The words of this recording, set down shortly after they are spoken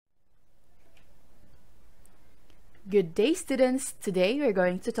Good day, students! Today we're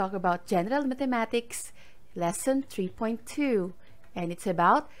going to talk about General Mathematics, Lesson 3.2, and it's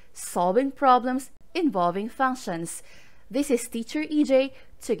about solving problems involving functions. This is Teacher EJ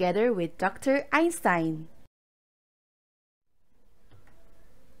together with Dr. Einstein.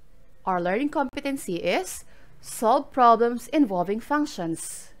 Our learning competency is solve problems involving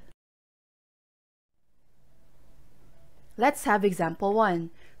functions. Let's have example 1.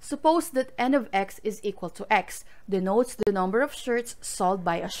 Suppose that n of x is equal to x, denotes the number of shirts sold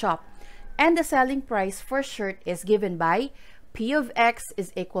by a shop, and the selling price for shirt is given by p of x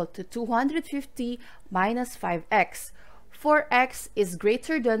is equal to 250 minus 5x, for x is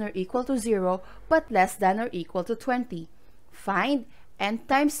greater than or equal to 0 but less than or equal to 20. Find n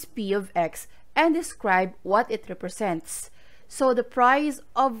times p of x and describe what it represents. So the price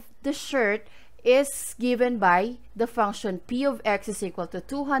of the shirt is given by the function p of x is equal to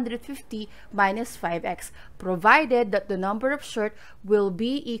 250 minus 5x, provided that the number of shirt will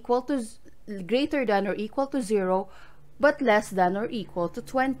be equal to greater than or equal to 0 but less than or equal to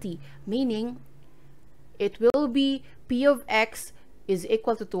 20, meaning it will be p of x is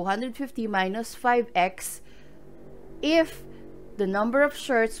equal to 250 minus 5x if the number of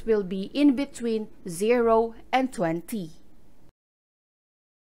shirts will be in between 0 and 20.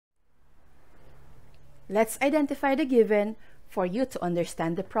 Let's identify the given for you to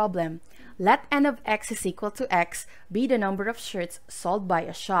understand the problem. Let n of x is equal to x be the number of shirts sold by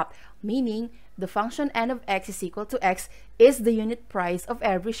a shop, meaning the function n of x is equal to x is the unit price of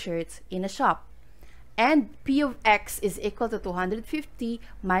every shirt in a shop. And p of x is equal to 250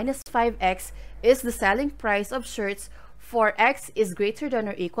 minus 5x is the selling price of shirts for x is greater than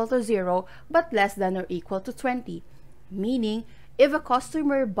or equal to 0 but less than or equal to 20, meaning if a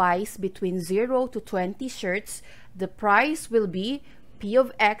customer buys between 0 to 20 shirts, the price will be p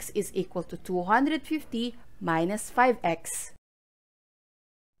of x is equal to 250 minus 5x.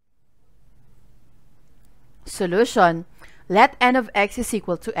 Solution. Let n of x is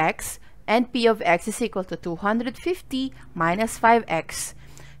equal to x and p of x is equal to 250 minus 5x.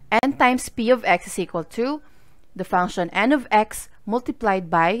 n times p of x is equal to the function n of x multiplied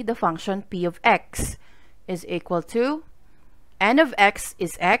by the function p of x is equal to n of x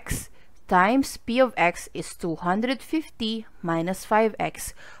is x times p of x is 250 minus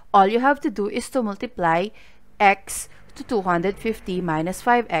 5x. All you have to do is to multiply x to 250 minus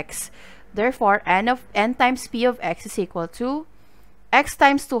 5x. Therefore, n times p of x is equal to x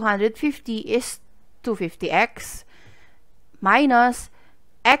times 250 is 250x minus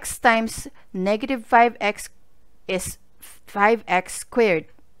x times negative 5x is 5x squared.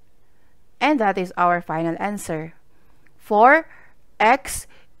 And that is our final answer. For x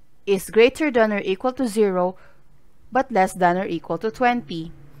is greater than or equal to 0 but less than or equal to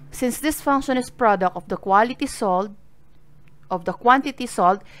 20. Since this function is product of the quantity sold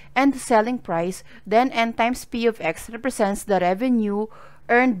and the selling price, then n times p of x represents the revenue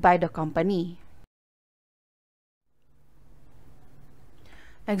earned by the company.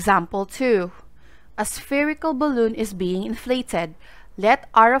 Example 2. A spherical balloon is being inflated. Let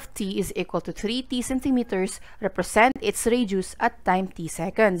r of t is equal to 3t centimeters represent its radius at time t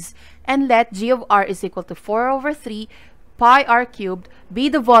seconds, and let g of r is equal to 4 over 3 pi r cubed be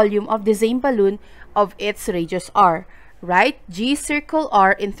the volume of the same balloon of its radius r. Write g circle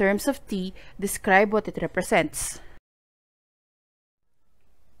r in terms of t, describe what it represents.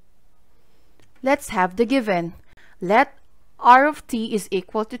 Let's have the given. Let r of t is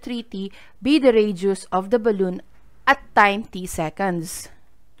equal to 3t be the radius of the balloon at time t seconds.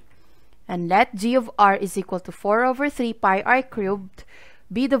 And let g of r is equal to 4 over 3 pi r cubed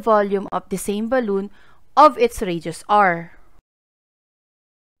be the volume of the same balloon of its radius r.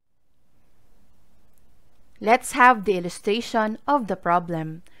 Let's have the illustration of the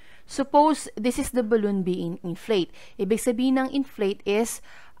problem. Suppose this is the balloon being inflate. Ibig sabihin ng inflate is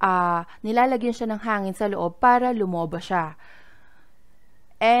nilalagyan siya ng hangin sa loob para lumobo siya.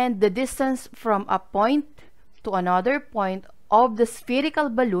 And the distance from a point to another point of the spherical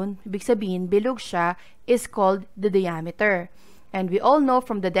balloon, ibig sabihin bilog siya, is called the diameter. And we all know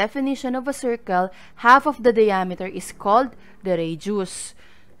from the definition of a circle, half of the diameter is called the radius.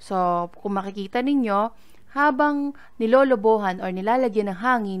 So, kung makikita ninyo, habang nilolobohan or nilalagyan ng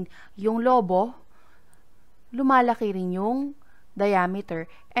hangin yung lobo, lumalaki rin yung diameter.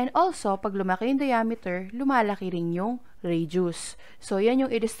 And also, pag lumaki yung diameter, lumalaki rin yung radius. So, yan yung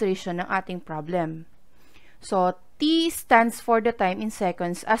illustration ng ating problem. So, t stands for the time in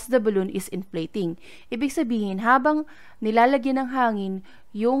seconds as the balloon is inflating. Ibig sabihin, habang nilalagyan ng hangin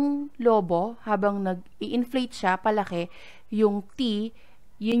yung lobo, habang nag-i-inflate siya palaki, yung t,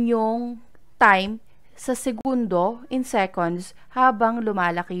 yun yung time sa segundo in seconds habang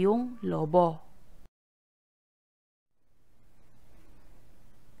lumalaki yung lobo.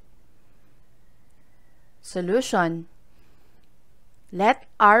 Solution. Let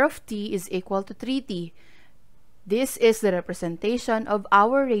r of t is equal to 3t. This is the representation of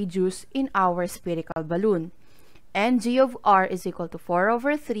our radius in our spherical balloon. And g of r is equal to 4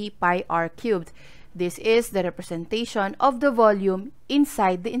 over 3 pi r cubed. This is the representation of the volume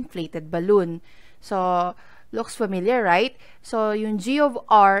inside the inflated balloon. So, looks familiar, right? So, yung g of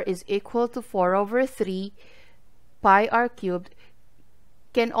r is equal to 4 over 3 pi r cubed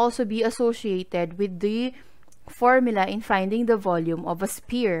can also be associated with the formula in finding the volume of a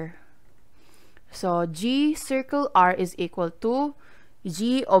sphere. So, g circle r is equal to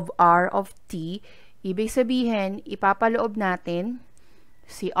g of r of t. Ibig sabihin, ipapaloob natin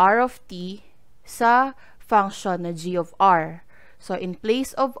si r of t sa function na g of r. So, in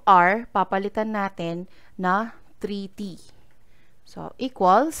place of r, papalitan natin na 3t. So,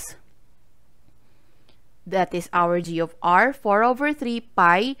 equals, that is our g of r, 4 over 3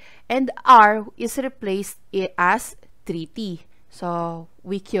 pi, and r is replaced as 3t. So,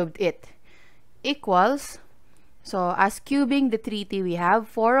 we cubed it. Equals, so as cubing the 3t, we have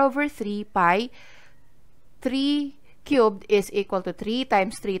 4 over 3 pi. 3 cubed is equal to 3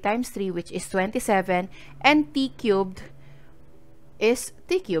 times 3 times 3, which is 27, and t cubed is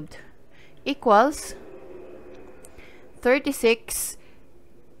t cubed, equals 36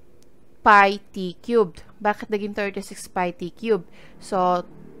 pi t cubed. Bakit naging 36 pi t cubed? So,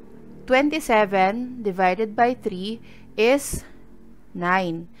 27 divided by 3 is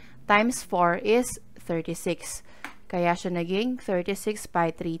 9. Times 4 is 36. Kaya siya naging 36 pi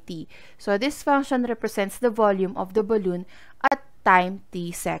 3t. So, this function represents the volume of the balloon at time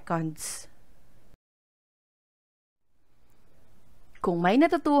t seconds. Kung may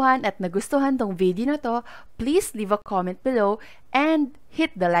natutuhan at nagustuhan tong video na to, please leave a comment below and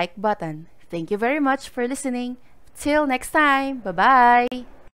hit the like button. Thank you very much for listening. Till next time. Bye-bye!